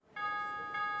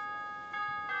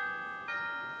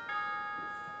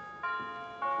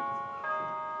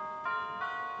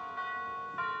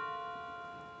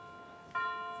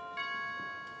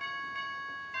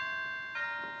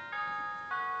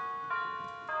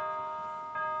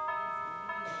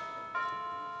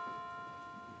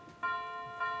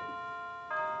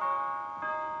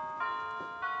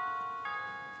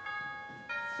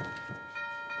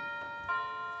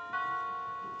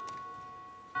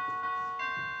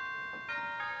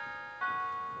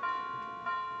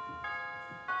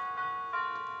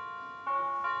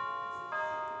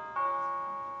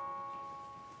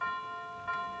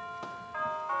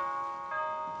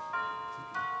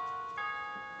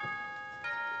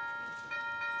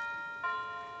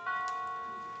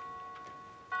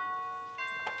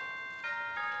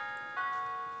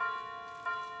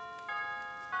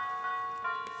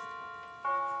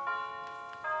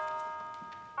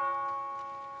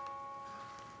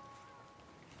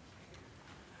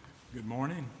Good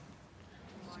morning.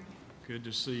 Good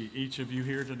to see each of you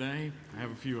here today. I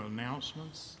have a few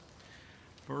announcements.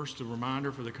 First, a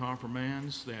reminder for the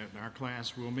confirmands that our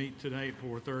class will meet today at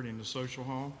 4:30 in the social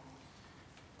hall.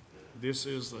 This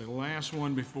is the last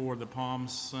one before the Palm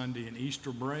Sunday and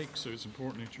Easter break, so it's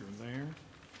important that you're there.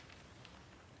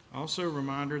 Also, a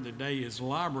reminder that today is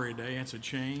Library Day. That's a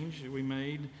change that we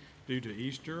made due to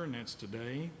Easter, and that's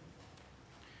today.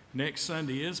 Next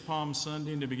Sunday is Palm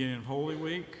Sunday, the beginning of Holy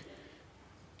Week.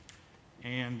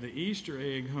 And the Easter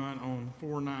egg hunt on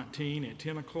 4/19 at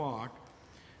 10 o'clock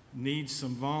needs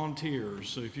some volunteers.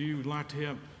 So if you would like to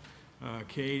help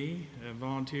Katie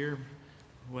volunteer,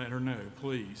 let her know,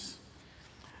 please.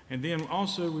 And then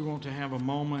also we want to have a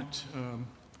moment.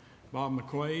 Bob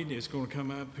McQuaid is going to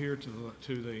come up here to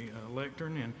the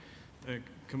lectern, and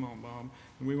come on, Bob.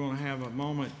 And we want to have a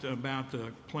moment about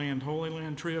the planned Holy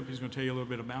Land trip. He's going to tell you a little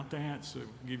bit about that, so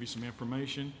give you some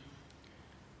information.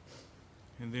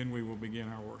 And then we will begin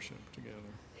our worship together.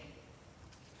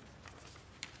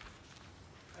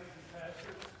 Thank you, Pastor.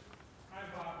 I'm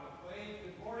Bob McQuaid.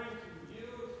 Good morning to you.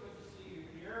 It's good to see you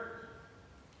here.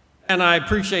 And I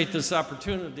appreciate this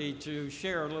opportunity to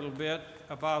share a little bit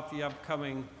about the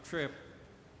upcoming trip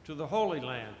to the Holy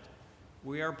Land.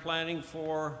 We are planning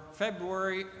for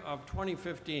February of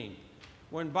 2015.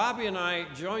 When Bobby and I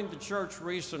joined the church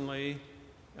recently,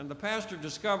 and the pastor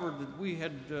discovered that we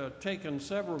had taken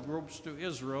several groups to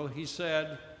Israel, he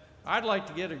said, "I'd like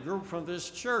to get a group from this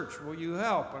church. Will you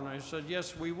help?" And I said,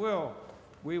 "Yes, we will.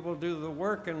 We will do the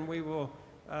work and we will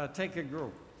take a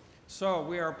group." So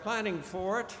we are planning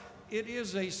for it. It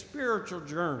is a spiritual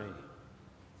journey.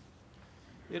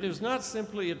 It is not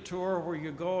simply a tour where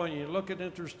you go and you look at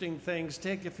interesting things,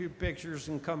 take a few pictures,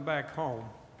 and come back home.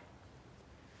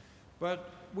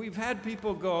 But we've had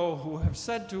people go who have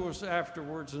said to us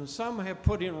afterwards, and some have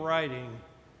put in writing,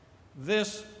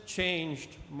 "This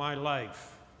changed my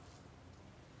life."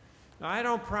 Now, I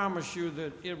don't promise you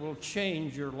that it will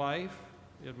change your life.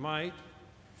 It might.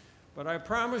 But I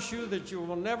promise you that you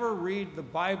will never read the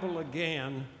Bible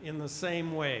again in the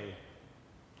same way.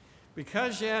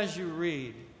 Because as you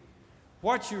read,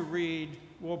 what you read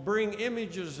will bring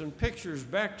images and pictures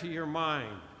back to your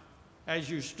mind as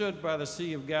you stood by the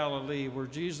Sea of Galilee where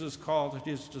Jesus called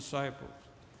his disciples,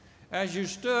 as you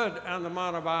stood on the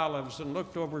Mount of Olives and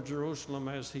looked over Jerusalem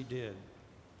as he did,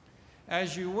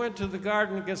 as you went to the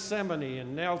Garden of Gethsemane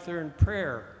and knelt there in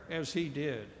prayer as he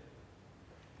did,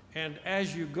 and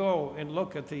as you go and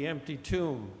look at the empty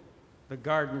tomb, the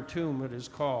garden tomb it is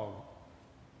called.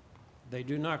 They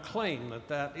do not claim that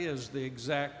that is the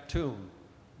exact tomb,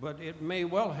 but it may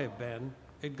well have been.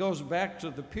 It goes back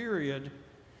to the period,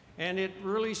 and it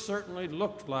really certainly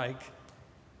looked like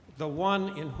the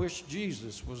one in which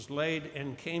Jesus was laid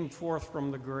and came forth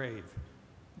from the grave.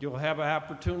 You'll have an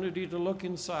opportunity to look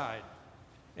inside.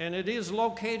 And it is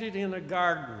located in a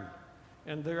garden,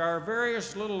 and there are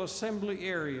various little assembly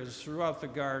areas throughout the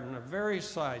garden of various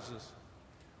sizes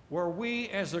where we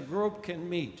as a group can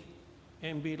meet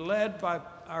and be led by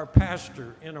our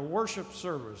pastor in a worship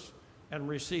service and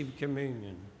receive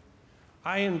communion.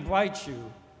 I invite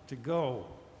you to go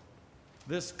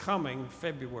this coming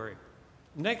February.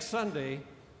 Next Sunday,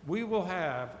 we will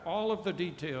have all of the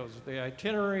details, the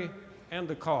itinerary and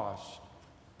the cost.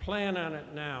 Plan on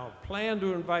it now. Plan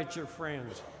to invite your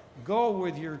friends. Go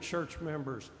with your church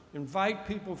members. Invite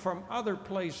people from other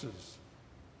places.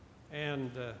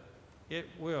 And it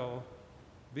will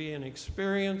be an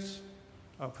experience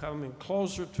of coming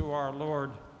closer to our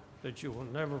Lord that you will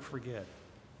never forget.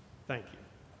 Thank you.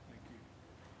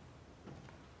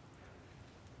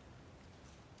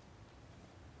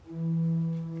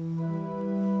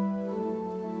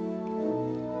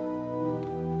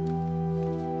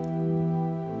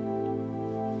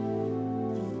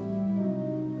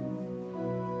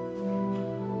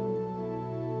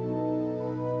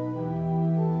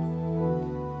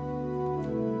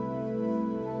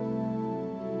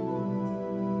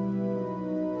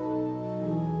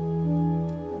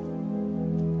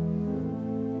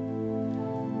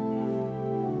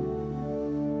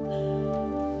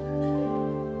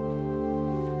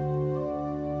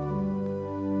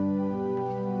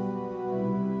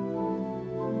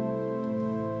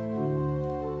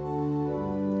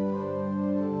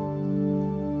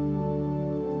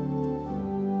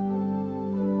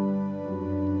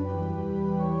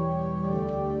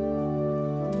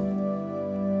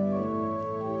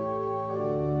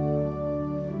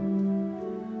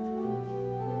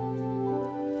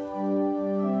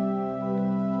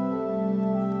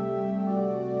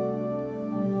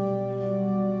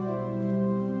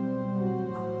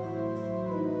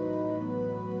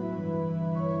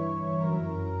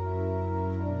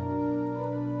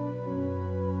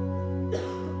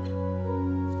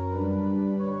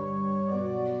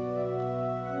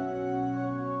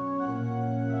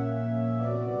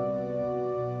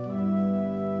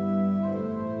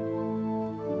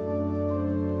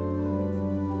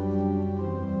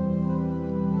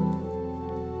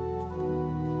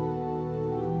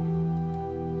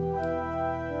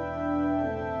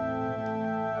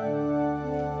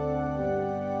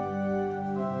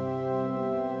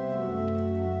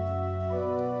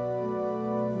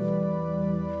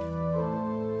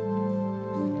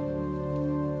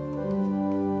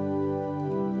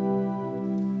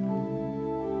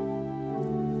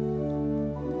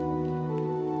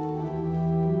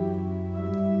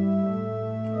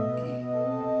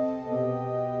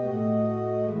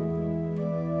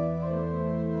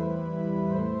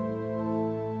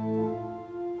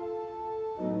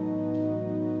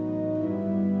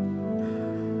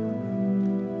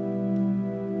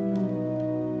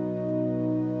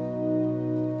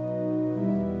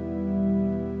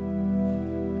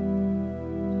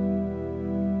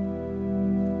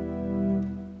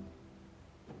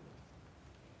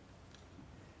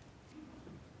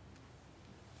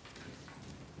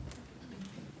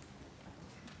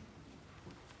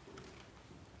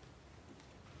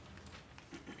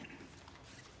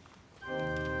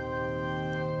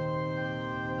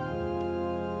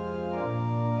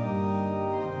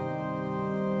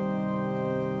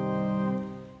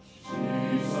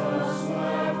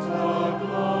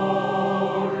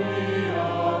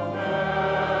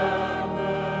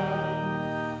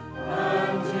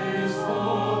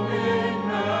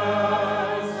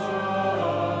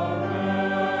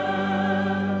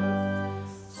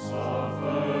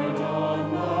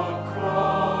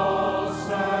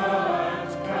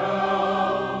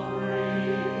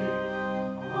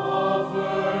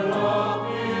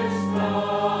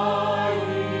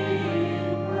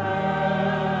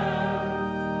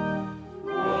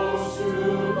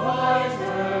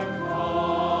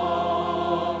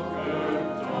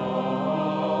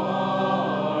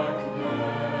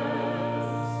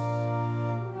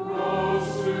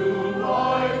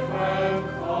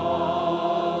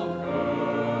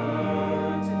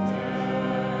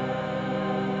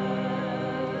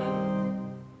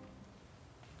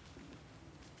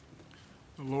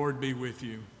 The Lord be with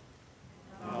you.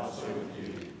 And also with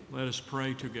you. Let us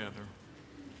pray together.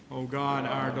 O God,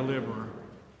 our deliverer,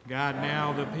 guide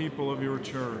now the people of your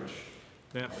church,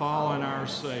 that following our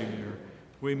Savior,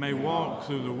 we may walk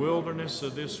through the wilderness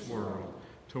of this world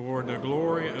toward the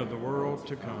glory of the world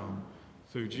to come.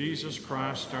 Through Jesus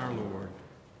Christ our Lord.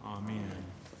 Amen.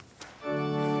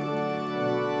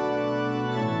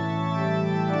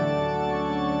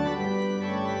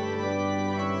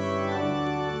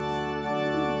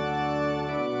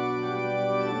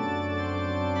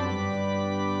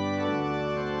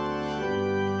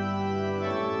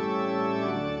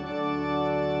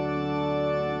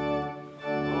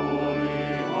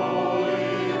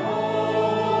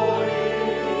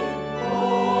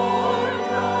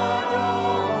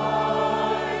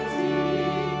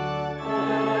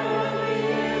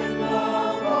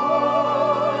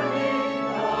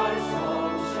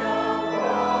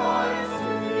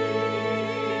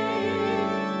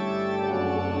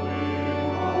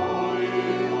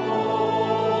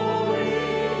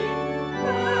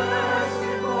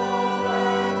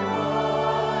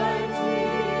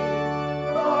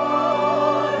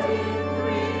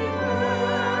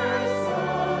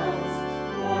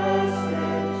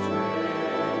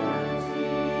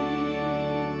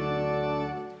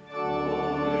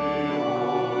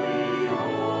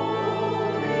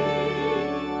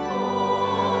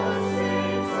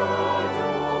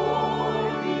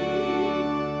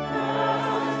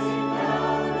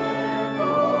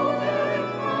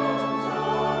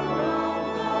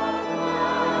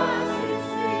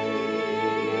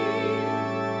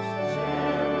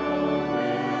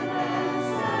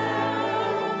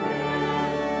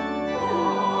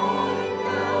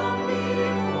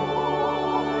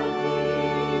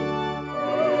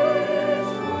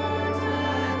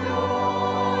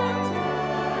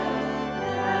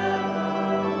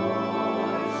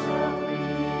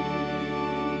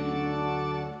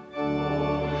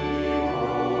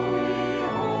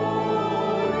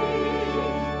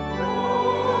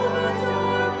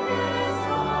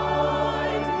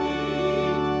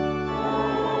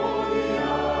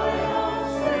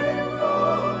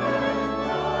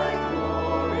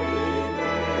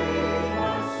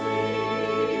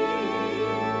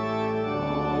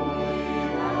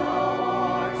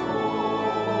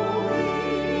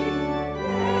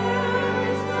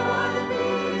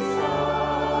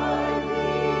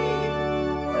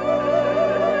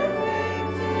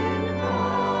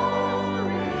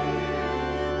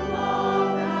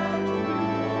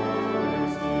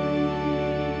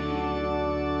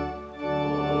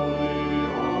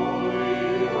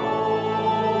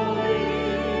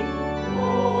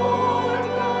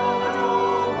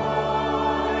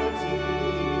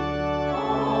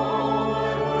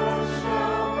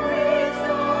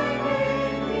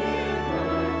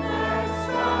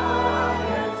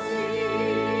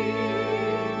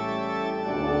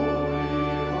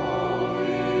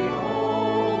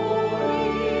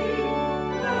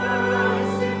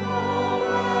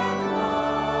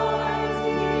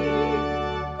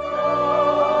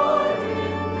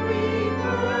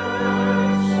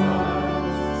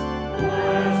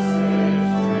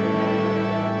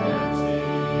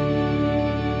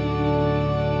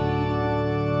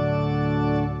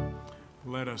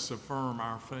 Let us affirm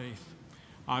our faith.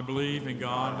 I believe in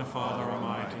God the Father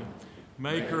Almighty,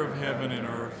 maker of heaven and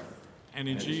earth, and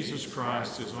in Jesus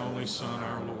Christ, his only Son,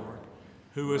 our Lord,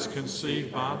 who was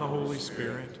conceived by the Holy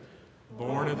Spirit,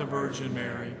 born of the Virgin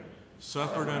Mary,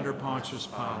 suffered under Pontius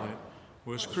Pilate,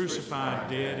 was crucified,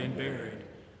 dead, and buried.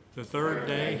 The third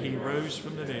day he rose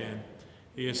from the dead.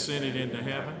 He ascended into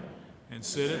heaven, and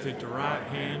sitteth at the right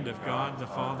hand of God the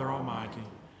Father Almighty.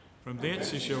 From thence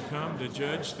he shall come to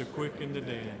judge the quick and the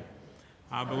dead.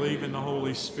 I believe in the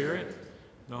Holy Spirit,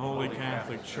 the Holy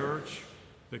Catholic Church,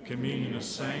 the communion of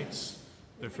saints,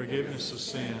 the forgiveness of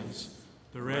sins,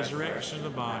 the resurrection of the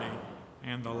body,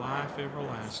 and the life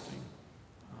everlasting.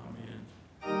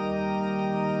 Amen.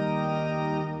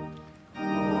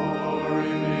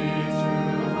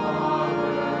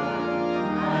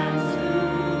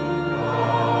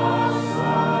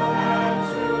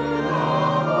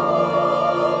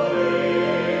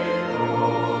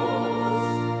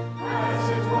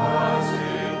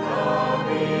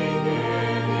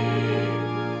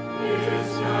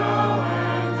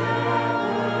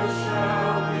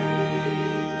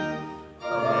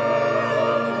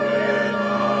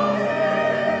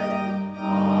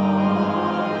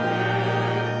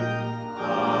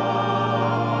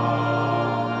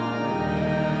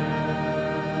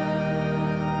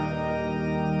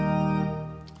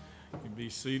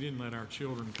 Seated and let our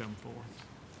children come forth.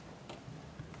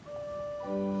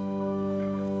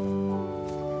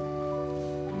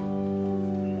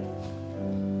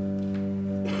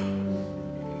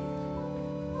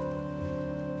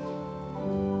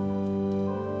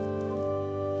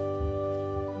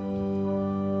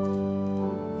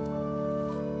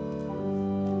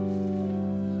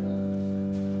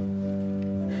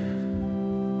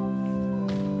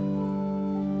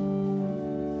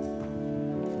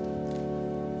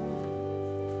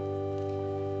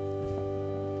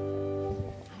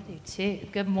 too.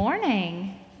 Good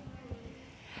morning.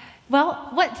 Well,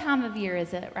 what time of year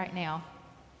is it right now?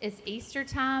 It's Easter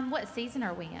time. What season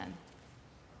are we in?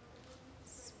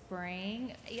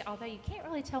 Spring. Yeah, although you can't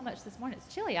really tell much this morning.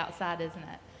 It's chilly outside, isn't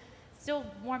it? Still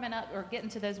warming up or getting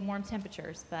to those warm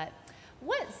temperatures. But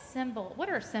what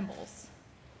are symbols?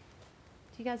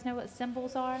 Do you guys know what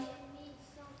symbols are? It means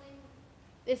something.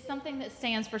 It's something that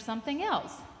stands for something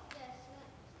else. Yes,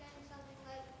 kind of something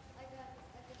like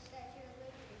a Statue of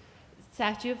Liberty.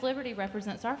 Statue of Liberty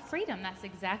represents our freedom. That's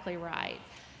exactly right.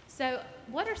 So,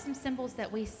 what are some symbols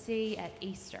that we see at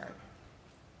Easter?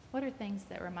 What are things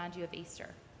that remind you of Easter?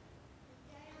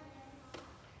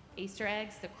 Easter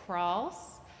eggs, the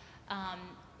cross.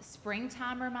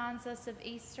 Springtime reminds us of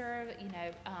Easter.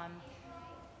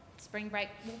 Spring break.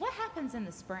 Well, what happens in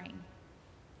the spring?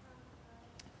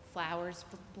 Flowers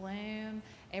bloom.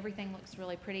 Everything looks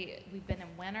really pretty. We've been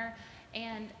in winter.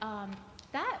 And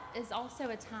that is also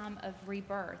a time of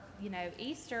rebirth.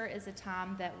 Easter is a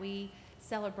time that we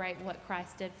celebrate what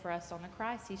Christ did for us on the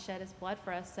cross. He shed his blood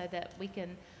for us so that we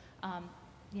can,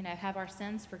 have our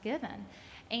sins forgiven.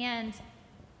 And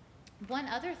one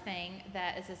other thing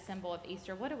that is a symbol of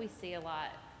Easter, what do we see a lot?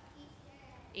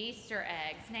 Easter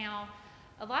eggs. Now,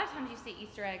 a lot of times you see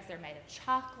Easter eggs, they're made of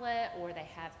chocolate or they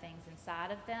have things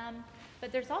inside of them.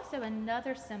 But there's also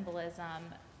another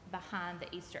symbolism behind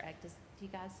the Easter egg. Do you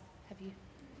guys,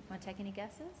 want to take any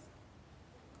guesses?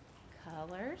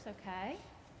 Colors, okay.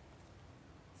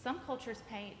 Some cultures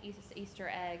paint Easter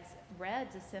eggs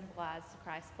red to symbolize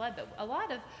Christ's blood, but a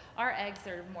lot of our eggs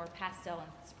are more pastel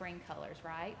and spring colors,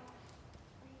 right?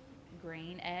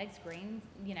 Green eggs,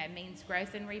 means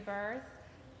growth and rebirth.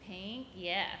 Pink,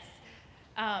 yes.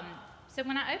 So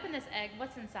when I open this egg,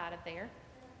 what's inside of there?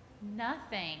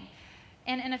 Nothing.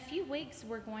 And in a few weeks,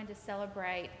 we're going to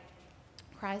celebrate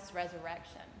Christ's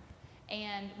resurrection.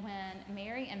 And when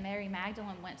Mary and Mary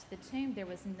Magdalene went to the tomb, there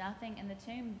was nothing in the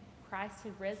tomb. Christ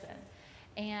had risen.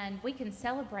 And we can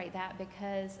celebrate that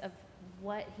because of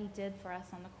what he did for us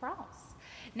on the cross.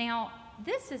 Now,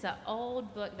 this is an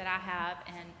old book that I have,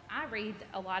 and I read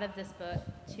a lot of this book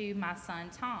to my son,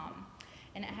 Tom.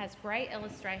 And it has great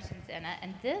illustrations in it,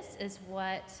 and this is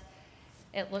what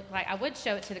it looked like. I would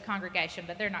show it to the congregation,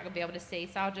 but they're not going to be able to see,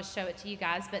 so I'll just show it to you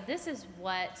guys. But this is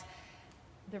what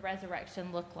the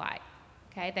resurrection looked like.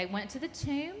 Okay, they went to the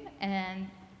tomb, and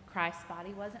Christ's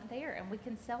body wasn't there, and we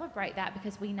can celebrate that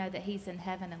because we know that he's in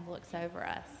heaven and looks over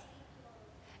us.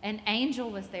 An angel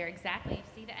was there, exactly. You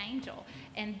see the angel.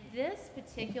 And this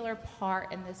particular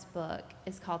part in this book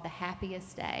is called The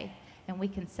Happiest Day, and we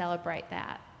can celebrate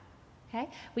that. Okay?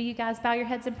 Will you guys bow your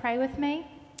heads and pray with me?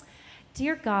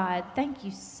 Dear God, thank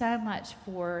you so much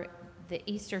for the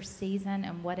Easter season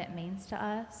and what it means to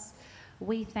us.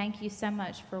 We thank you so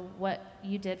much for what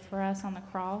you did for us on the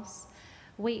cross.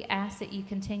 We ask that you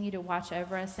continue to watch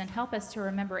over us and help us to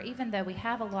remember, even though we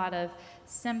have a lot of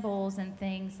symbols and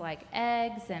things like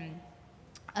eggs and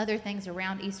other things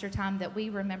around Easter time, that we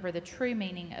remember the true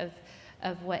meaning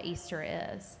of what Easter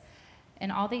is.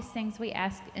 And all these things we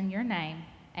ask in your name.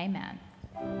 Amen.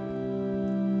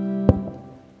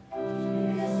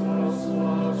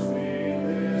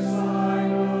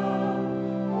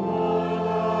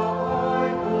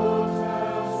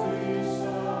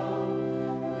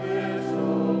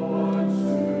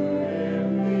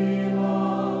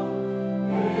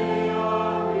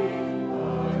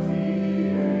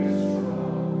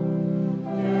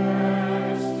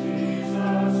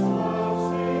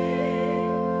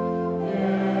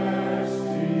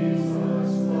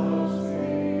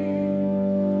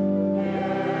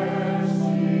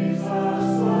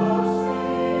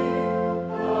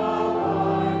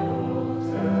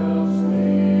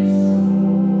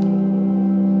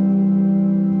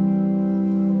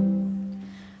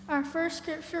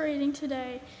 Scripture reading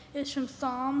today is from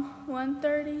Psalm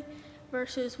 130,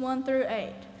 verses 1 through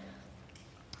 8.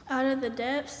 Out of the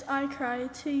depths I cry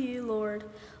to you, Lord.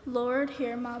 Lord,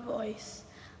 hear my voice.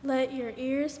 Let your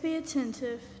ears be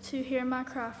attentive to hear my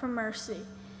cry for mercy.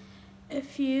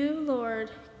 If you,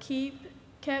 Lord,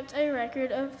 kept a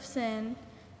record of sin,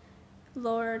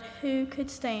 Lord, who could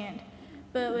stand?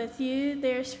 But with you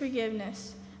there's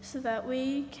forgiveness, so that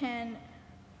we can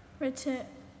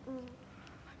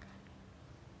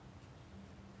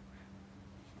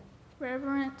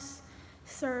reverence,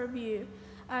 serve you.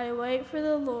 I wait for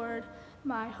the Lord,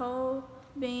 my whole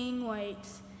being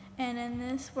waits, and in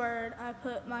this word I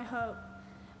put my hope.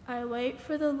 I wait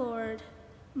for the Lord,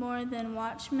 more than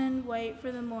watchmen wait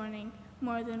for the morning,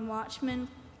 more than watchmen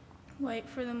wait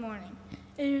for the morning.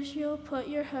 Israel, put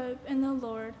your hope in the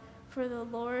Lord, for the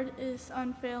Lord is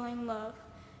unfailing love,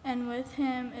 and with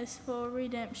him is full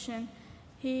redemption.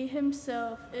 He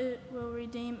himself will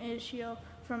redeem Israel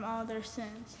from all their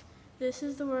sins. This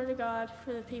is the word of God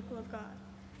for the people of God.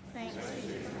 Thanks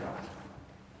be to God.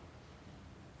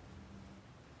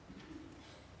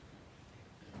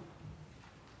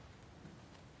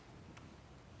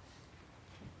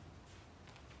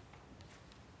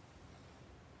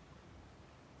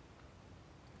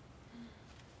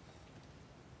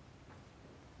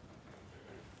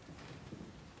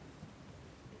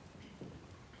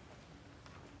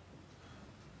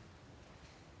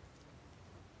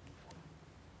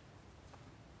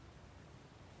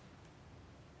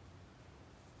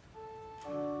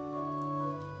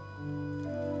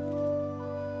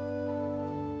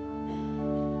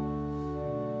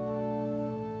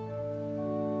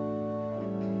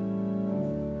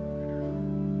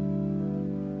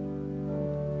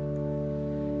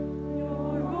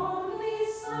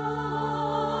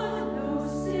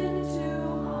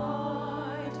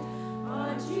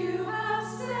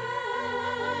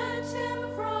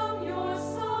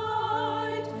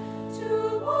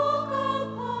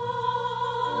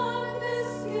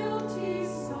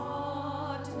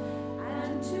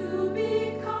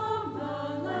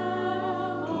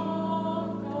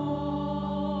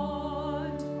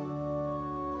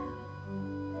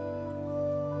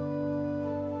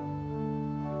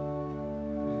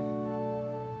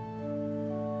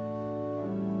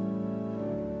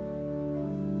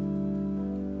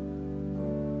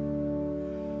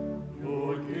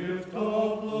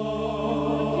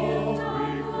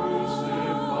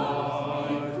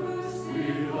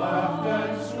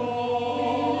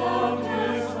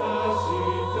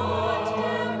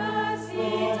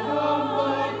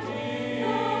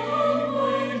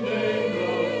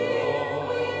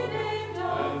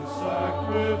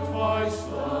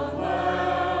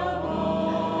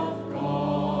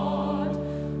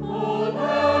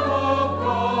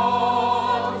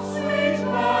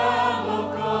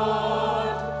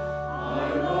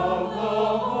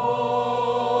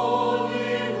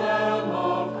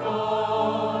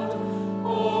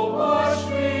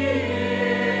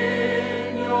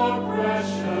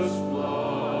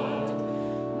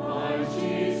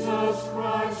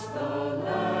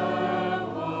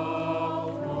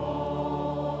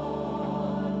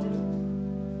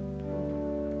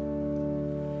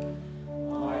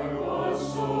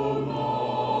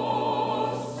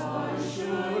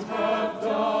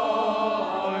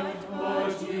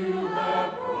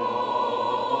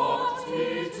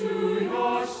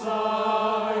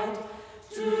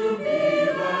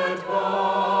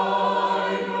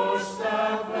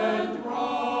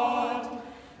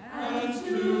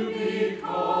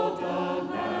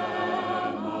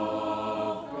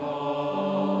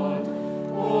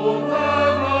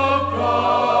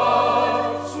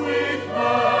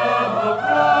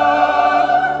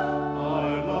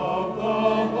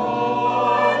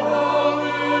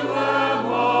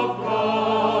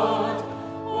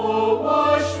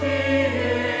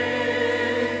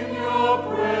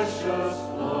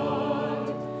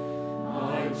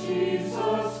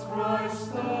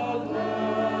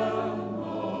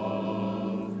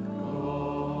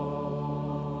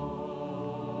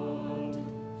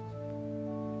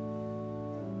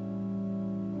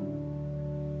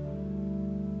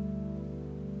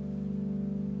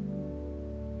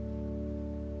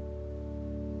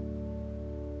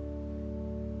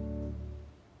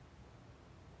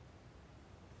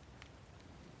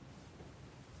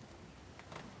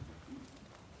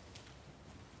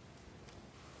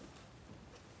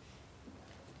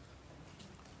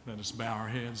 Let us bow our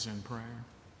heads in prayer.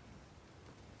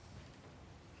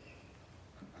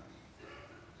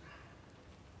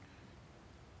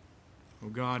 Oh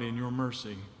God, in your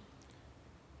mercy,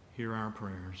 hear our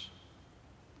prayers.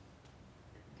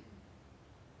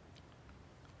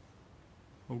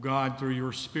 Oh God, through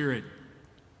your Spirit,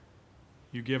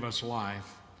 you give us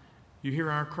life. You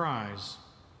hear our cries,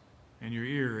 and your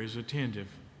ear is attentive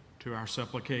to our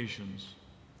supplications.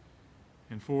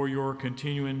 And for your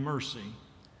continuing mercy,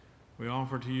 we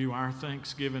offer to you our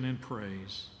thanksgiving and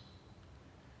praise.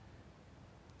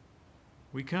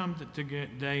 We come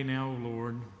today now, O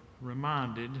Lord,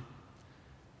 reminded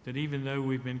that even though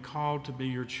we've been called to be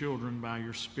your children by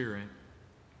your Spirit,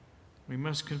 we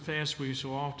must confess we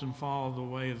so often follow the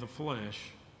way of the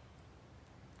flesh.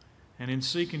 And in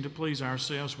seeking to please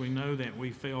ourselves, we know that we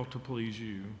fail to please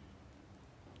you.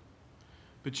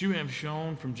 But you have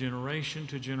shown from generation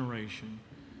to generation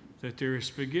that there is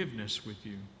forgiveness with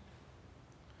you.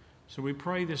 So we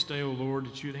pray this day, O Lord,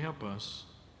 that you'd help us,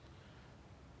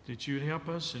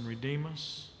 and redeem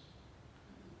us,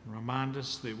 and remind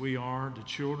us that we are the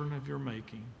children of your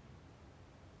making.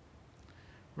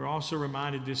 We're also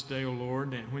reminded this day, O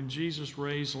Lord, that when Jesus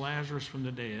raised Lazarus from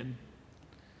the dead,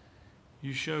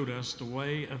 you showed us the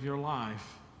way of your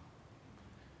life.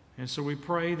 And so we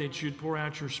pray that you'd pour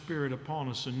out your Spirit upon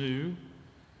us anew,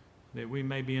 that we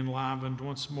may be enlivened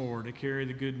once more to carry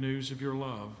the good news of your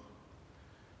love.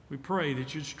 We pray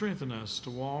that you'd strengthen us to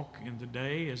walk in the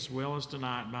day as well as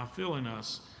tonight by filling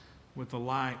us with the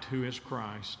light who is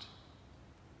Christ.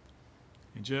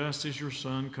 And just as your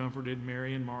Son comforted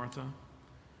Mary and Martha,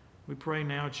 we pray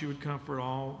now that you would comfort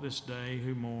all this day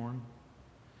who mourn.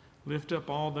 Lift up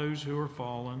all those who are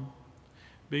fallen.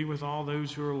 Be with all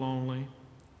those who are lonely.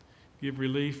 Give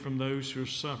relief from those who are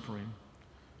suffering,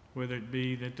 whether it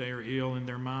be that they are ill in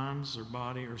their minds or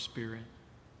body or spirit.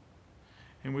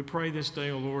 And we pray this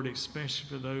day, O Lord, especially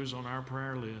for those on our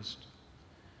prayer list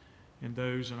and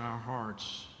those in our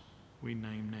hearts we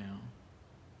name now.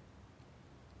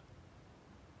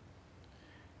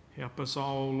 Help us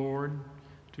all, O Lord,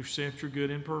 to accept your good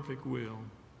and perfect will,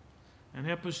 and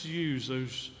help us to use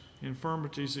those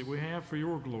infirmities that we have for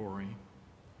your glory.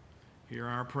 Hear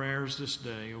our prayers this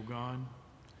day, O God.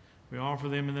 We offer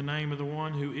them in the name of the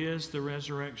one who is the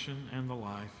resurrection and the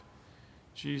life,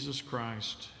 Jesus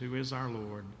Christ, who is our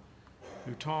Lord,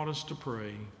 who taught us to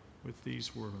pray with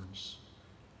these words.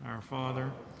 Our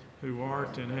Father, who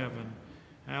art in heaven,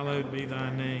 hallowed be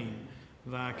thy name.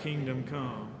 Thy kingdom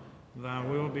come, thy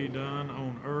will be done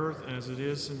on earth as it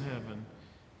is in heaven.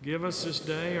 Give us this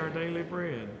day our daily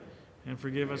bread, and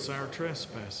forgive us our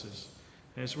trespasses,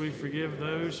 as we forgive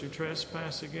those who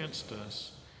trespass against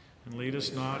us. And lead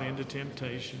us not into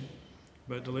temptation,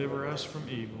 but deliver us from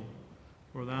evil.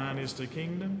 For thine is the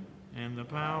kingdom, and the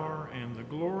power, and the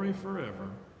glory forever.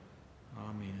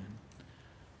 Amen.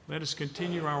 Let us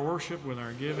continue our worship with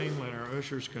our giving. Let our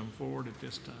ushers come forward at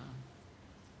this time.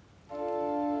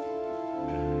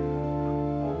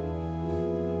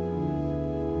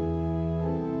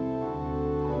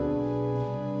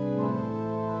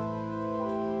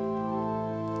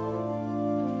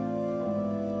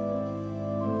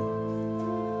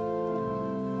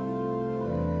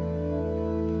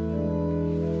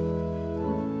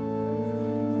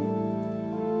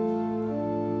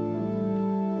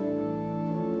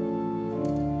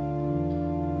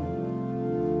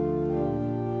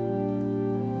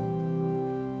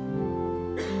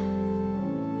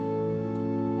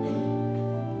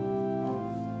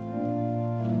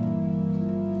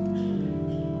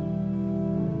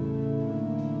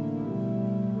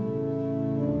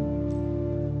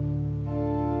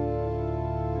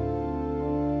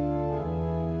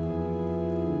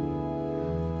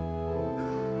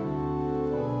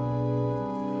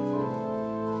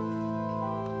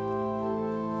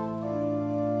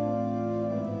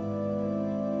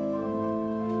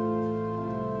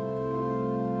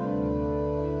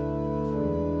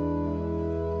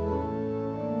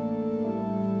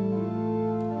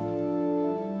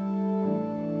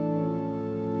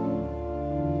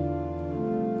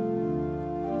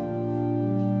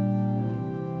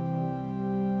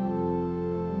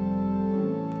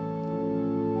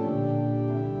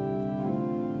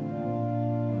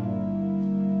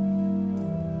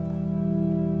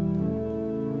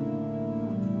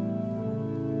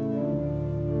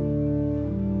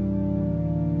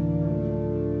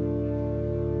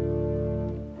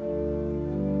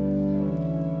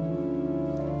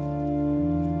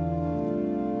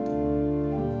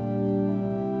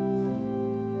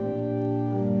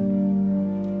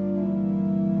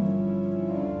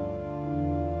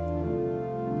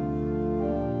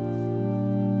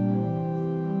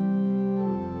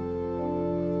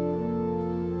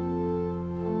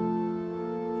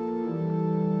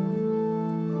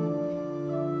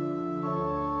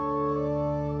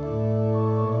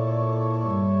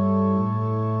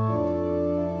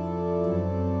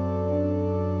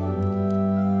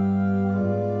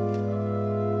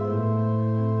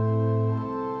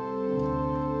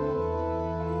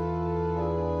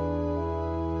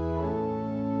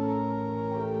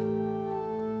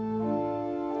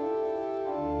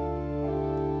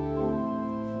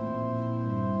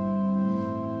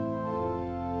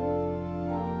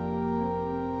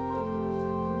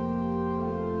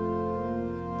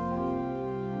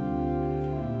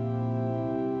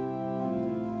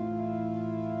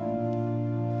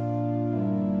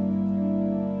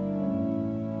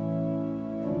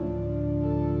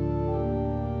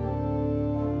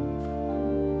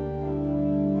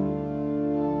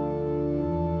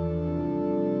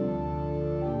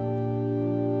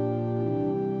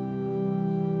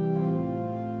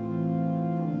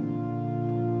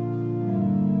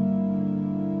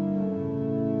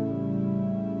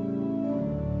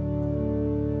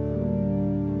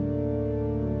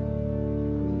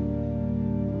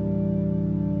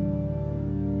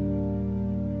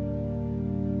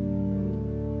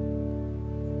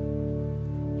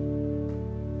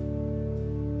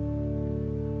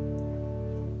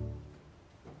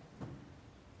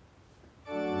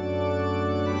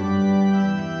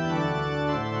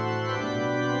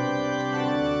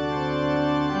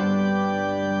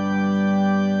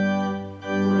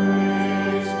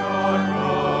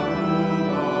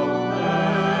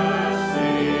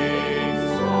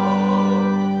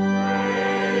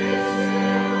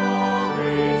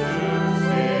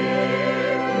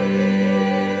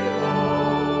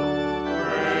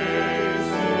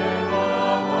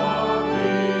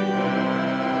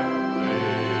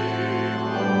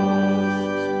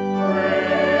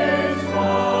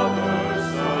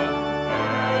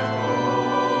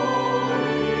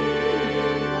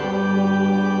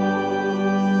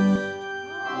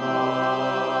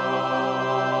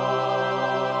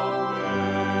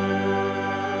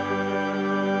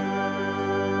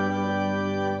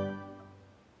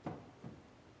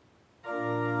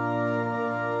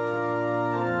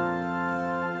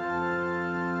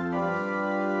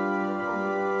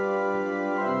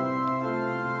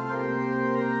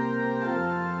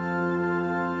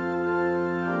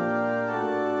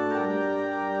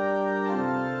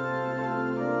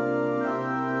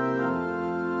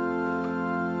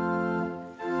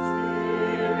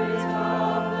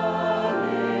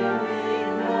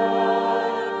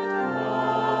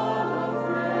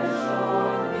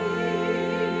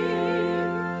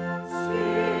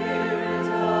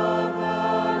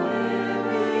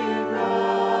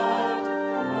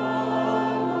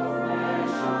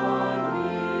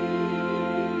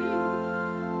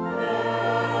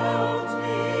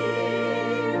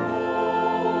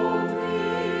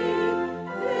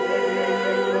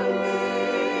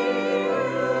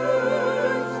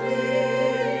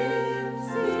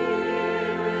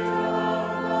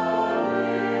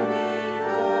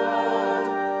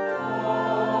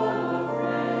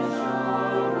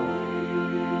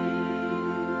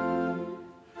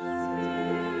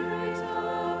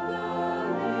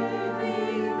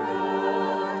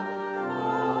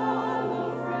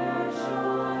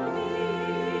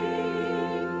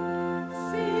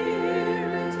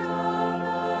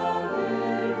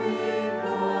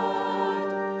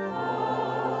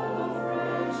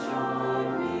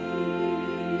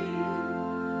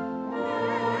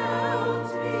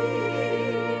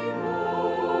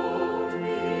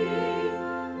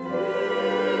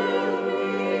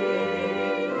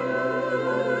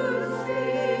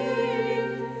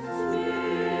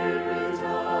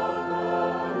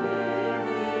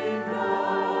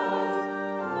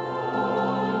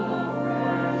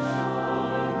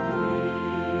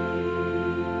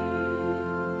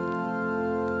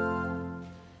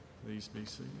 be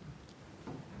seated.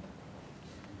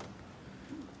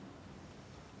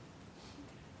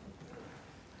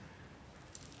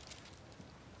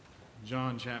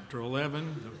 John chapter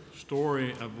 11, the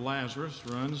story of Lazarus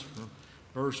runs from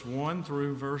verse 1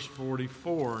 through verse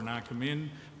 44. And I commend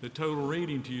the total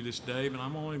reading to you this day, but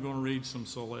I'm only going to read some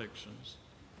selections.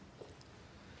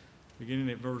 Beginning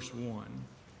at verse 1.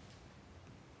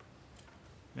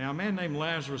 Now a man named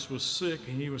Lazarus was sick,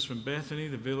 and he was from Bethany,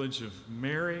 the village of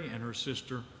Mary and her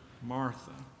sister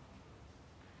Martha.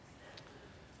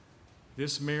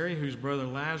 This Mary, whose brother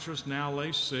Lazarus now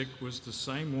lay sick, was the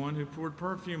same one who poured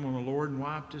perfume on the Lord and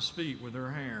wiped his feet with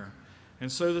her hair. And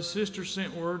so the sister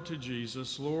sent word to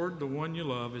Jesus, Lord, the one you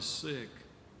love is sick.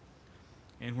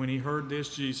 And when he heard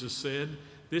this, Jesus said,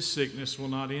 this sickness will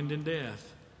not end in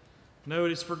death. No,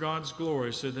 it is for God's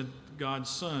glory, so that God's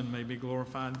Son may be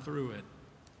glorified through it.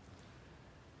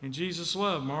 And Jesus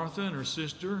loved Martha and her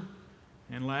sister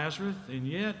and Lazarus, and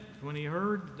yet when he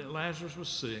heard that Lazarus was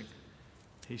sick,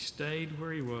 he stayed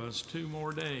where he was 2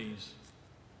 more days.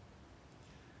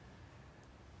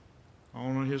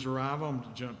 On his arrival, I'm going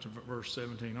to jump to verse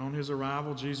 17. On his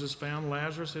arrival, Jesus found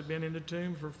Lazarus had been in the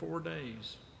tomb for 4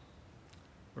 days.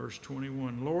 Verse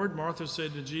 21, Lord, Martha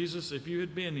said to Jesus, if you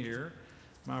had been here,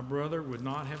 my brother would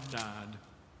not have died.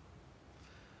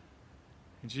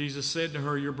 And Jesus said to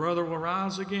her, your brother will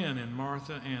rise again. And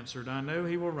Martha answered, I know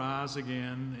he will rise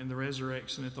again in the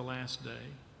resurrection at the last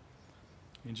day.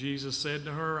 And Jesus said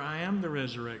to her, I am the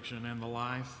resurrection and the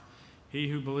life. He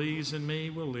who believes in me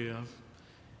will live,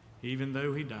 even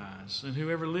though he dies. And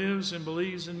whoever lives and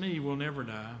believes in me will never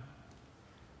die.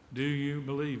 Do you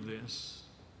believe this?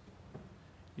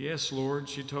 Yes, Lord,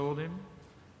 she told him.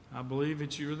 I believe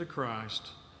that you are the Christ,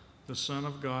 the Son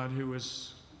of God who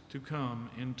is to come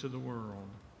into the world.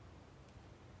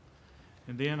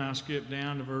 And then I skip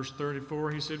down to verse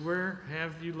 34. He said, where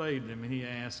have you laid them? And he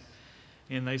asked.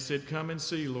 And they said, come and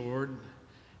see, Lord.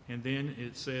 And then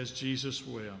it says, Jesus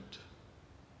wept.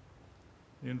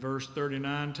 In verse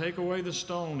 39, take away the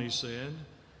stone, he said.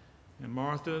 And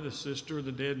Martha, the sister of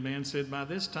the dead man, said, by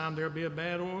this time there'll be a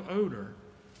bad odor,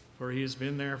 for he has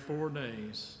been there 4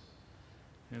 days.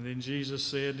 And then Jesus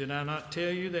said, did I not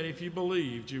tell you that if you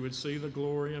believed, you would see the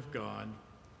glory of God?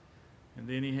 And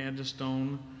then he had the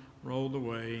stone rolled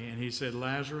away, and he said,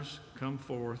 Lazarus, come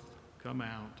forth, come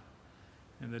out.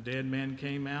 And the dead man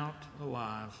came out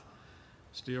alive,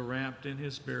 still wrapped in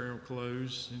his burial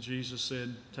clothes. And Jesus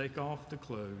said, take off the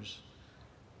clothes,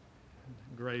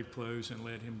 grave clothes, and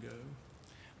let him go.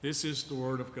 This is the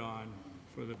word of God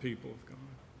for the people of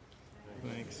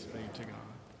God. Thanks be to God.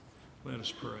 Let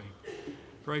us pray.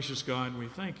 Gracious God, we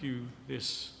thank you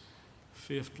this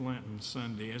 5th Lenten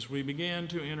Sunday as we begin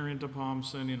to enter into Palm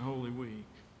Sunday and Holy Week,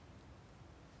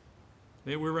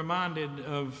 that we're reminded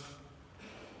of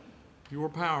your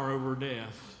power over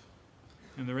death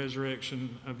and the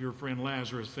resurrection of your friend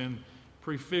Lazarus, and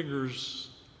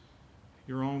prefigures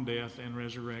your own death and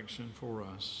resurrection for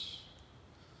us.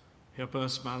 Help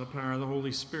us by the power of the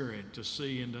Holy Spirit to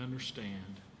see and to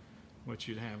understand what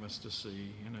you'd have us to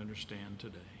see and understand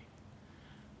today.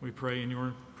 We pray in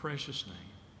your precious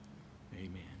name.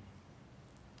 Amen.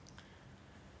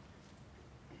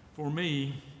 For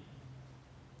me,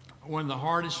 one of the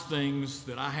hardest things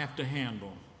that I have to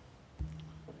handle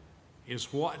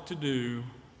is what to do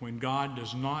when God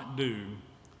does not do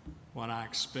what I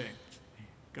expect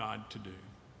God to do.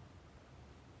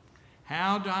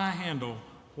 How do I handle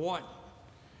what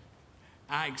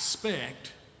I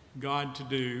expect God to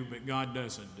do, but God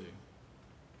doesn't do?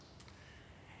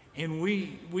 And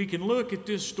we can look at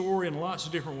this story in lots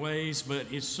of different ways, but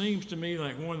it seems to me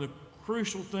like one of the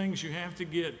crucial things you have to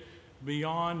get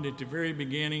beyond at the very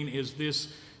beginning is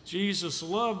this: Jesus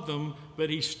loved them, but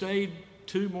he stayed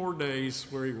 2 more days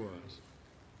where he was.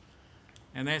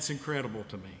 And that's incredible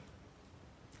to me.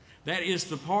 That is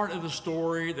the part of the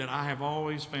story that I have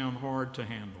always found hard to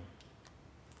handle.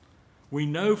 We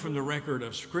know from the record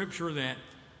of Scripture that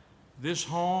this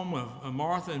home of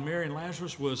Martha and Mary and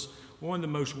Lazarus was one of the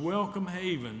most welcome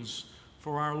havens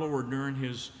for our Lord during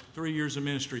his 3 years of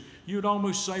ministry. You would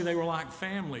almost say they were like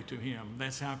family to him.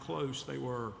 That's how close they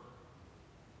were.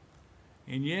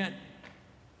 And yet,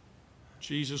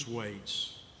 Jesus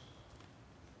waits.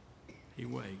 He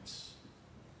waits.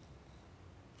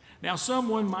 Now,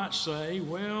 someone might say,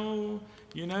 well,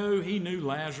 you know, he knew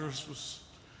Lazarus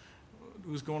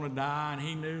was going to die, and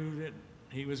he knew that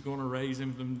he was going to raise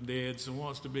him from the dead, so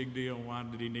what's the big deal? Why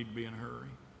did he need to be in a hurry?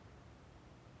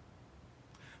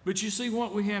 But you see,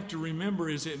 what we have to remember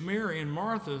is that Mary and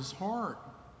Martha's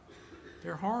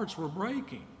their hearts were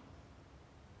breaking.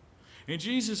 And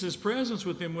Jesus' presence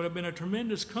with them would have been a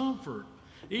tremendous comfort.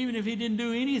 even if he didn't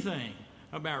do anything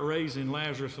about raising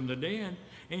Lazarus from the dead.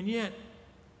 And yet,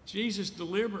 Jesus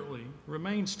deliberately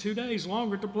remains 2 days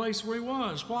longer at the place where he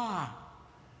was. Why?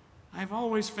 I've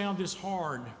always found this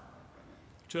hard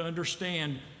to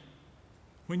understand.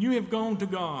 When you have gone to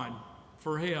God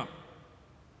for help,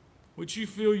 which you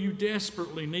feel you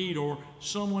desperately need, or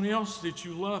someone else that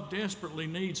you love desperately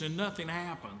needs, and nothing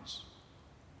happens.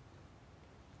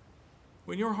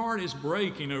 When your heart is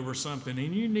breaking over something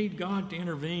and you need God to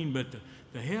intervene, but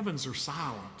the heavens are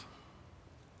silent,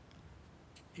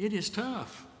 it is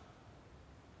tough.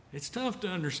 It's tough to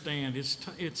understand.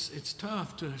 It's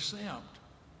tough to accept.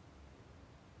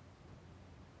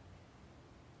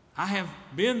 I have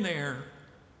been there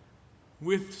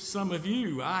with some of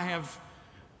you. I have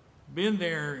been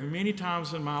there many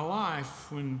times in my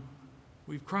life when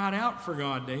we've cried out for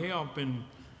God to help and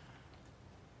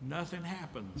nothing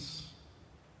happens.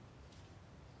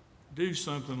 Do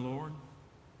something, Lord.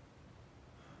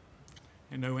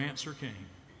 And no answer came.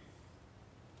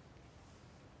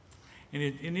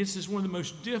 And this is one of the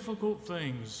most difficult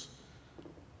things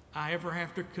I ever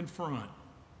have to confront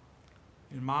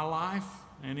in my life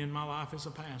and in my life as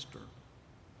a pastor.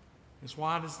 It's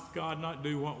why does God not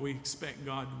do what we expect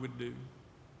God would do?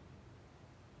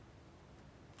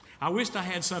 I wished I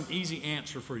had some easy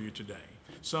answer for you today,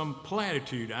 some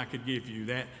platitude I could give you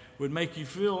that would make you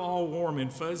feel all warm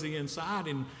and fuzzy inside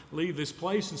and leave this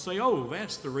place and say, oh,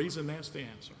 that's the reason, that's the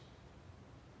answer.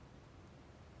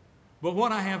 But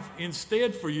what I have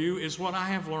instead for you is what I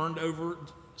have learned over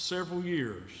several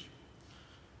years.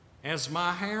 As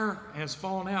my hair has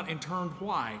fallen out and turned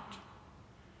white,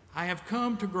 I have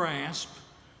come to grasp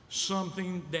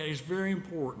something that is very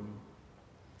important.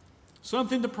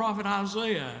 Something the prophet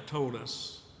Isaiah told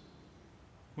us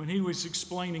when he was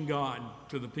explaining God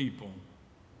to the people.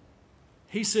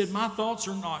 He said, my thoughts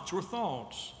are not your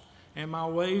thoughts, and my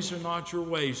ways are not your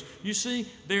ways. You see,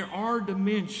 there are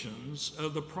dimensions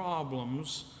of the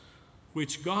problems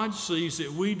which God sees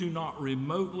that we do not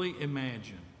remotely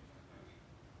imagine.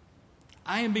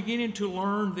 I am beginning to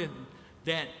learn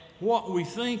that what we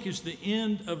think is the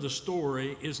end of the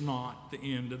story is not the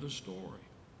end of the story.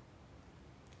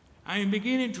 I am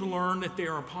beginning to learn that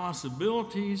there are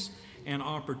possibilities and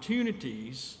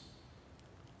opportunities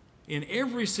in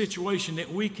every situation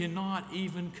that we cannot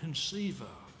even conceive of,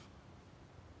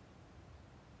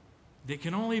 that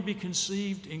can only be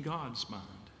conceived in God's mind.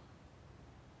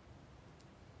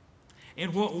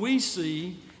 And what we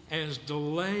see as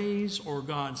delays or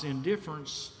God's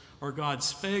indifference or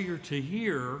God's failure to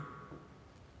hear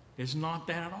is not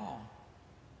that at all.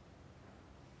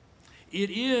 It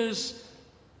is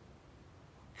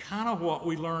kind of what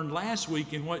we learned last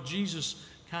week and what Jesus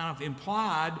kind of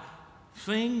implied.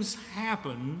 Things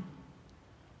happen,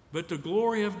 but the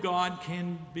glory of God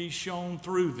can be shown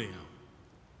through them.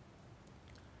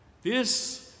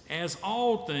 This, as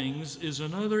all things, is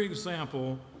another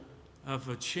example of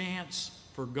a chance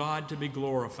for God to be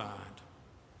glorified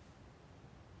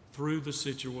through the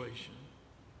situation.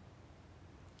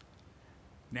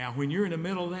 Now, when you're in the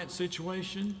middle of that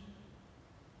situation,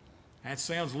 that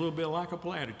sounds a little bit like a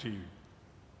platitude.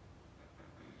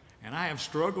 And I have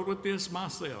struggled with this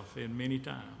myself in many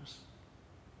times.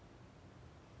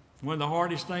 One of the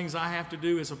hardest things I have to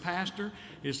do as a pastor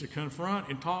is to confront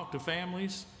and talk to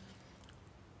families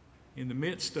in the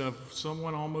midst of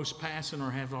someone almost passing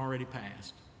or has already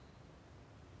passed.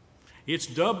 It's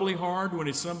doubly hard when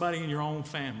it's somebody in your own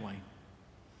family.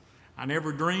 I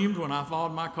never dreamed when I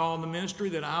followed my call in the ministry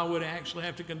that I would actually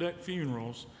have to conduct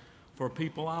funerals for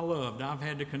people I loved. I've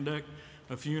had to conduct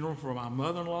a funeral for my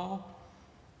mother-in-law,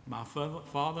 my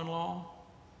father-in-law,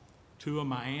 two of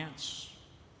my aunts,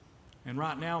 and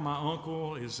right now my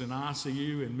uncle is in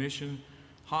ICU in Mission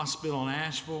Hospital in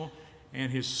Asheville,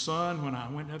 and his son, when I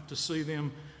went up to see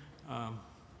them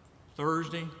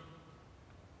Thursday,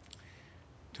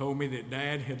 told me that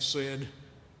Dad had said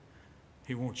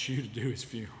he wants you to do his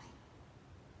funeral.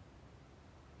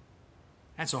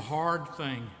 That's a hard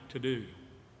thing to do,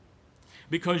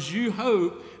 because you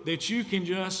hope that you can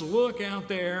just look out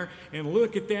there and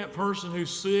look at that person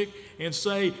who's sick and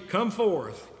say, come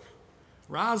forth,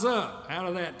 rise up out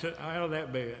of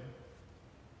that bed.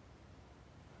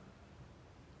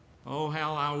 Oh,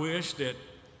 how I wish that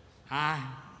I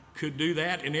could do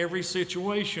that in every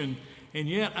situation, and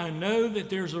yet I know that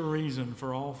there's a reason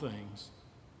for all things.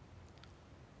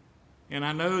 And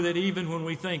I know that even when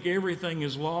we think everything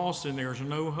is lost and there's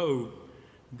no hope,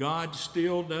 God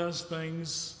still does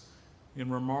things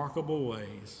in remarkable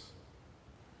ways.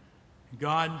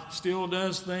 God still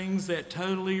does things that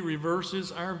totally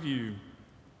reverses our view.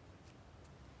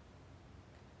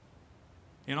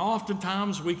 And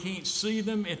oftentimes we can't see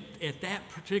them at that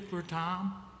particular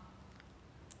time,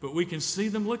 but we can see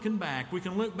them looking back. We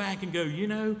can look back and go, you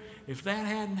know, if that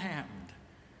hadn't happened,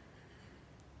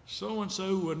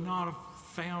 so-and-so would not have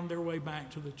found their way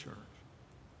back to the church.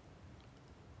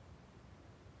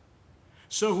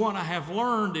 So what I have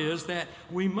learned is that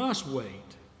we must wait.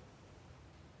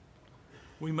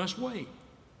 We must wait.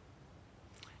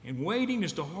 And waiting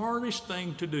is the hardest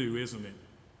thing to do, isn't it?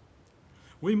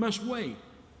 We must wait.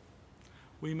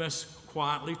 We must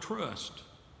quietly trust.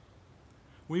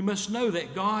 We must know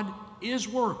that God is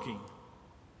working.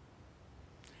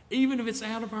 Even if it's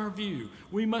out of our view,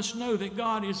 we must know that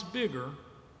God is bigger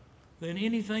than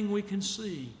anything we can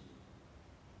see.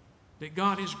 That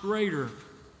God is greater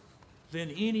than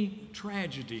any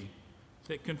tragedy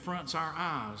that confronts our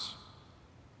eyes.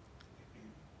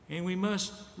 And we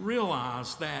must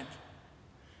realize that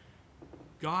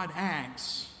God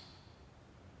acts,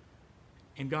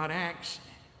 and God acts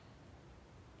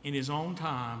in His own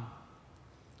time,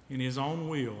 in His own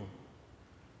will,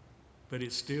 but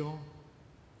it still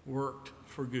worked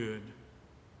for good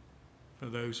for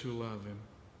those who love Him.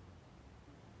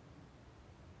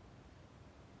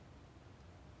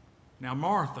 Now,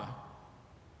 Martha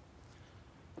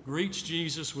greets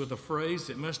Jesus with a phrase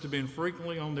that must have been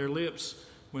frequently on their lips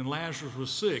when Lazarus was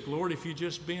sick. Lord, if you'd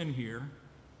just been here,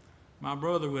 my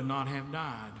brother would not have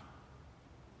died.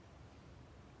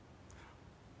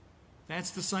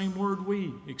 That's the same word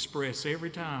we express every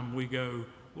time we go,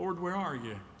 Lord, where are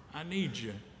you? I need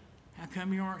you. How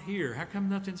come you aren't here? How come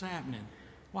nothing's happening?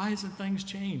 Why isn't things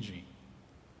changing?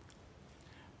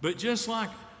 But just like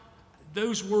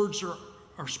those words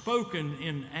are spoken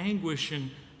in anguish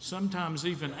and sometimes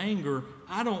even anger,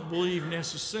 I don't believe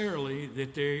necessarily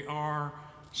that they are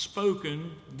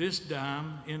spoken this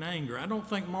time in anger. I don't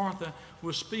think Martha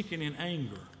was speaking in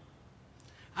anger.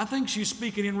 I think she's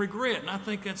speaking in regret, and I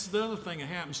think that's the other thing that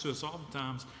happens to us all the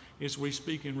times is we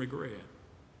speak in regret.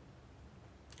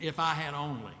 If I had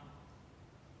only.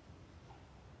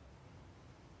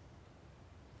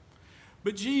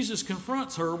 But Jesus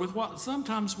confronts her with what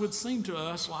sometimes would seem to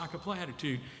us like a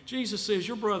platitude. Jesus says,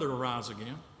 your brother will rise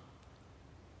again.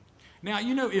 Now,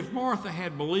 you know, if Martha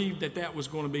had believed that that was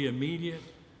going to be immediate,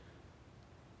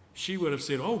 she would have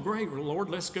said, oh, great, Lord,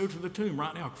 let's go to the tomb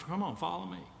right now. Come on, follow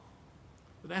me.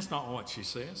 But that's not what she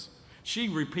says. She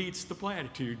repeats the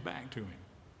platitude back to him.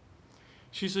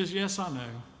 She says, yes, I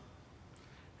know.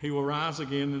 He will rise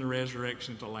again in the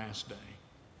resurrection at the last day.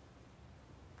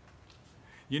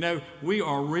 You know, we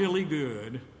are really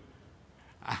good.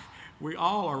 We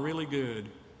all are really good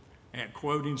at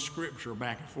quoting Scripture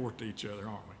back and forth to each other,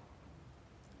 aren't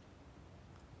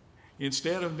we?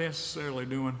 Instead of necessarily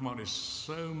doing what is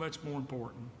so much more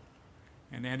important,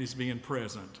 and that is being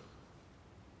present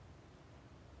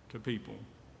to people,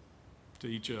 to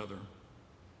each other,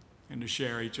 and to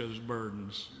share each other's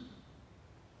burdens.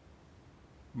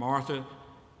 Martha,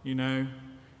 you know,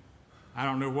 I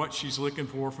don't know what she's looking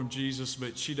for from Jesus,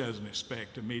 but she doesn't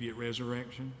expect immediate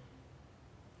resurrection.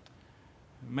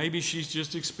 Maybe she's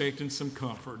just expecting some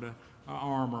comfort, an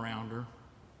arm around her.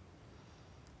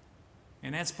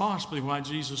 And that's possibly why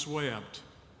Jesus wept.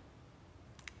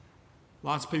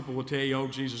 Lots of people will tell you, oh,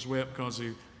 Jesus wept because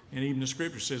and even the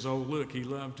Scripture says, oh, look, he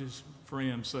loved his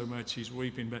friend so much he's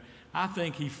weeping. But I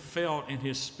think he felt in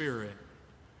his spirit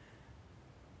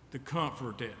the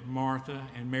comfort that Martha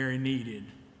and Mary needed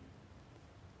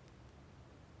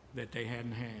that they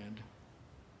hadn't had.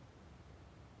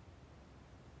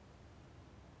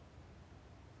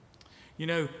 You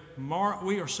know,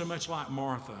 we are so much like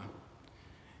Martha.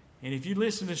 And if you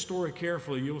listen to this story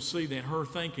carefully, you'll see that her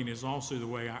thinking is also the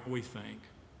way we think.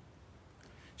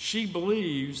 She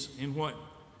believes in what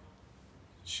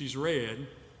she's read.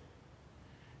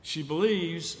 She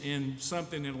believes in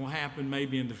something that will happen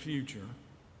maybe in the future.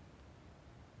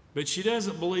 But she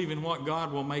doesn't believe in what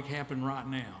God will make happen right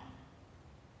now.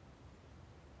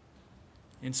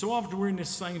 And so often we're in this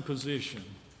same position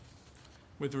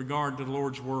with regard to the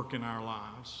Lord's work in our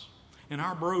lives, in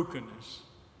our brokenness,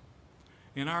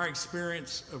 in our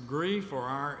experience of grief or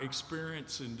our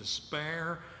experience in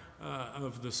despair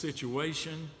of the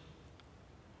situation.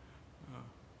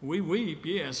 We weep,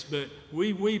 yes, but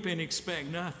we weep and expect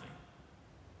nothing.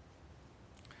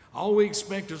 All we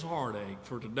expect is heartache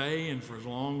for today and for as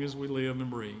long as we live and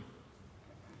breathe.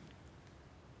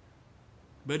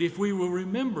 But if we will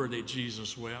remember that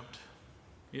Jesus wept,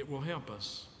 it will help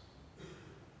us.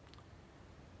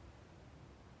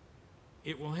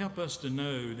 It will help us to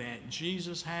know that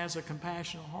Jesus has a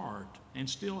compassionate heart and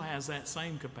still has that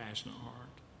same compassionate heart.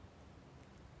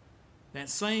 That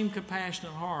same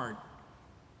compassionate heart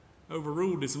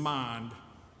overruled his mind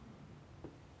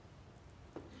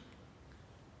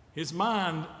His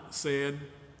mind said,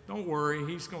 don't worry,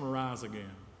 he's going to rise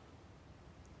again.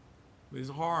 But his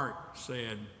heart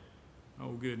said,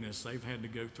 oh goodness, they've had to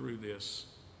go through this.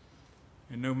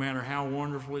 And no matter how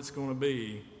wonderful it's going to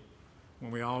be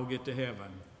when we all get to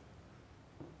heaven,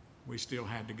 we still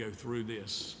had to go through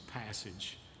this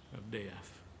passage of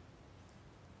death.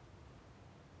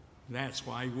 That's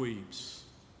why he weeps.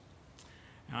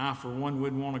 And I, for one,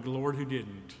 wouldn't want a Lord who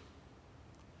didn't.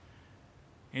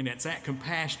 And it's that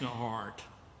compassionate heart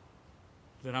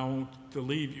that I want to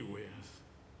leave you with.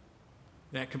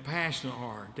 That compassionate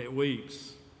heart that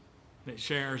weeps, that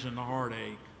shares in the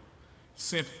heartache,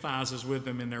 sympathizes with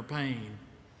them in their pain,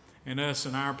 and us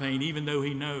in our pain, even though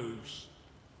he knows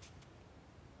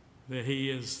that he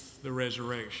is the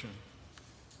resurrection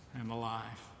and the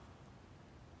life.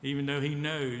 Even though he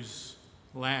knows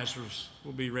Lazarus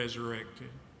will be resurrected.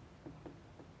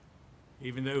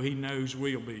 Even though he knows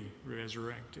we'll be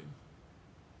resurrected.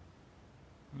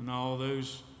 And all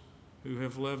those who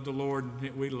have loved the Lord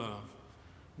that we love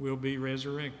will be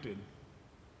resurrected.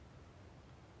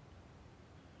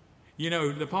 You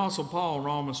know, the Apostle Paul,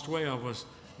 Romans 12, was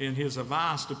in his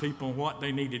advice to people on what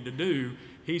they needed to do.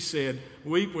 He said,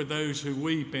 weep with those who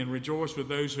weep and rejoice with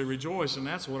those who rejoice. And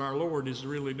that's what our Lord is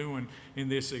really doing in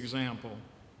this example.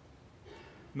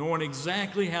 Knowing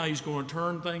exactly how he's going to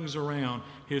turn things around,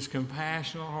 his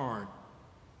compassionate heart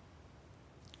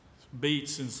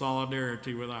beats in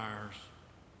solidarity with ours.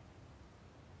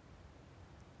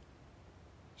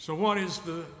 So what is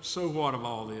the so what of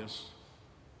all this?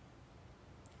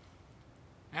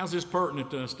 How's this pertinent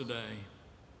to us today?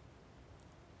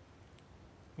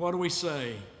 What do we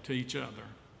say to each other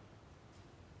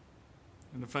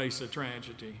in the face of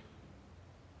tragedy?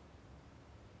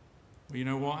 Well, you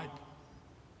know what?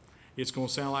 It's going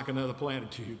to sound like another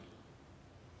platitude,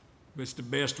 but it's the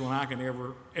best one I can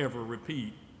ever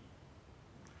repeat.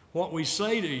 What we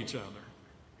say to each other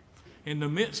in the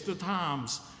midst of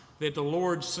times that the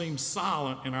Lord seems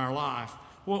silent in our life,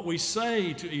 what we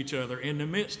say to each other in the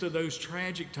midst of those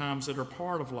tragic times that are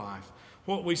part of life,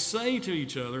 what we say to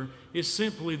each other is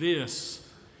simply this: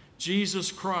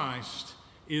 Jesus Christ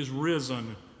is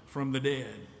risen from the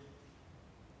dead.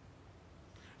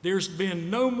 There's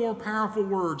been no more powerful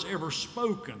words ever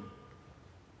spoken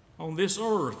on this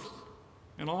earth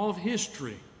and all of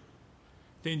history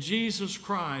than Jesus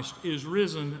Christ is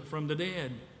risen from the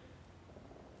dead.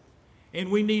 And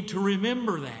we need to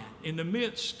remember that in the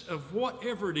midst of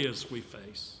whatever it is we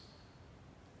face.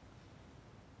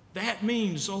 That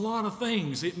means a lot of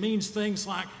things. It means things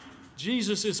like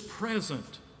Jesus is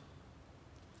present.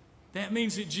 That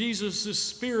means that Jesus'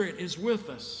 Spirit is with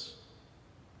us.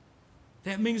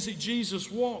 That means that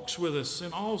Jesus walks with us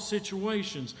in all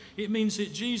situations. It means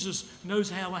that Jesus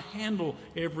knows how to handle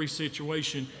every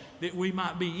situation that we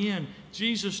might be in.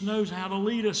 Jesus knows how to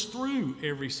lead us through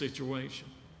every situation.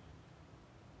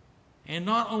 And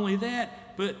not only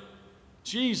that, but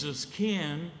Jesus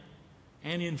can,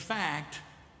 and in fact,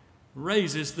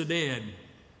 raises the dead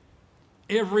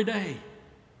every day.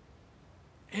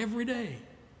 Every day.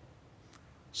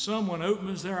 Someone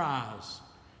opens their eyes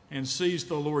and sees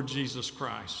the Lord Jesus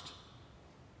Christ.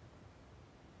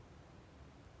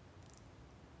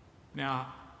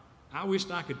 Now, I wish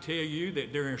I could tell you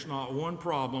that there is not one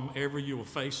problem ever you will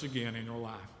face again in your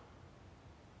life.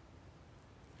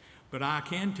 But I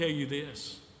can tell you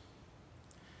this: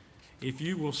 if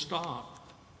you will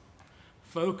stop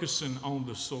focusing on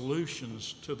the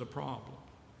solutions to the problem,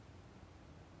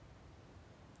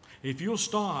 if you'll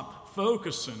stop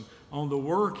focusing on the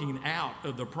working out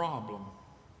of the problem,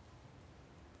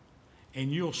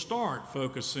 and you'll start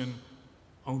focusing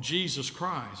on Jesus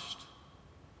Christ,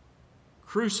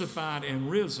 crucified and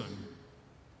risen,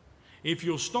 if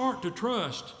you'll start to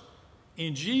trust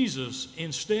in Jesus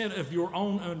instead of your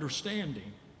own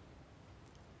understanding,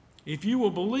 if you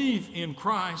will believe in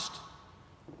Christ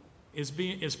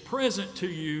as present to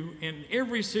you in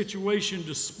every situation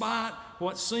despite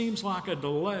what seems like a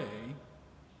delay,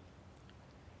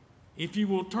 if you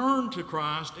will turn to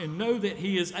Christ and know that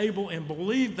He is able and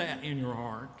believe that in your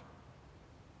heart,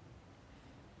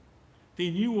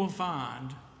 then you will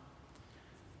find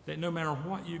that no matter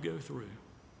what you go through,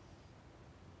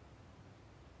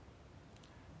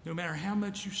 no matter how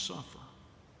much you suffer,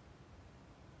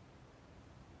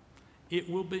 it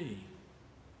will be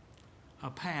a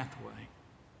pathway.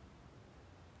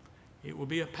 It will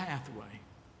be a pathway.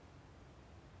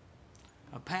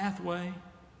 A pathway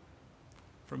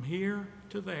from here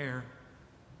to there.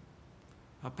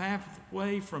 A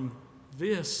pathway from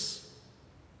this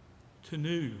to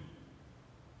new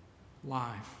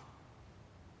life.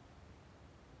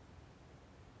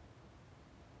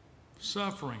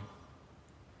 Suffering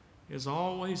is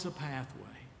always a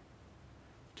pathway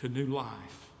to new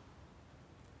life.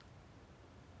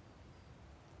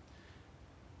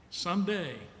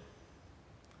 Someday,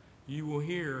 you will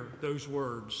hear those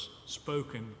words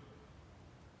spoken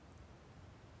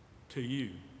to you.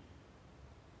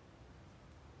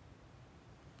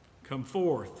 Come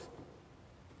forth.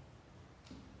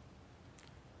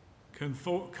 Come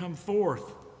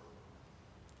forth,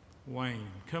 Wayne.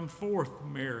 Come forth,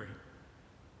 Mary.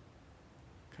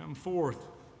 Come forth,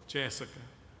 Jessica.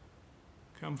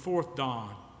 Come forth,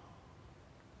 Dawn.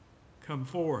 Come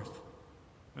forth,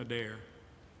 Adair.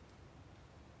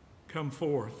 Come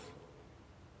forth.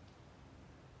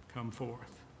 Come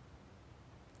forth.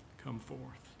 Come forth.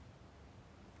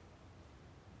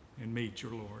 And meet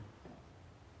your Lord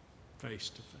face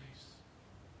to face.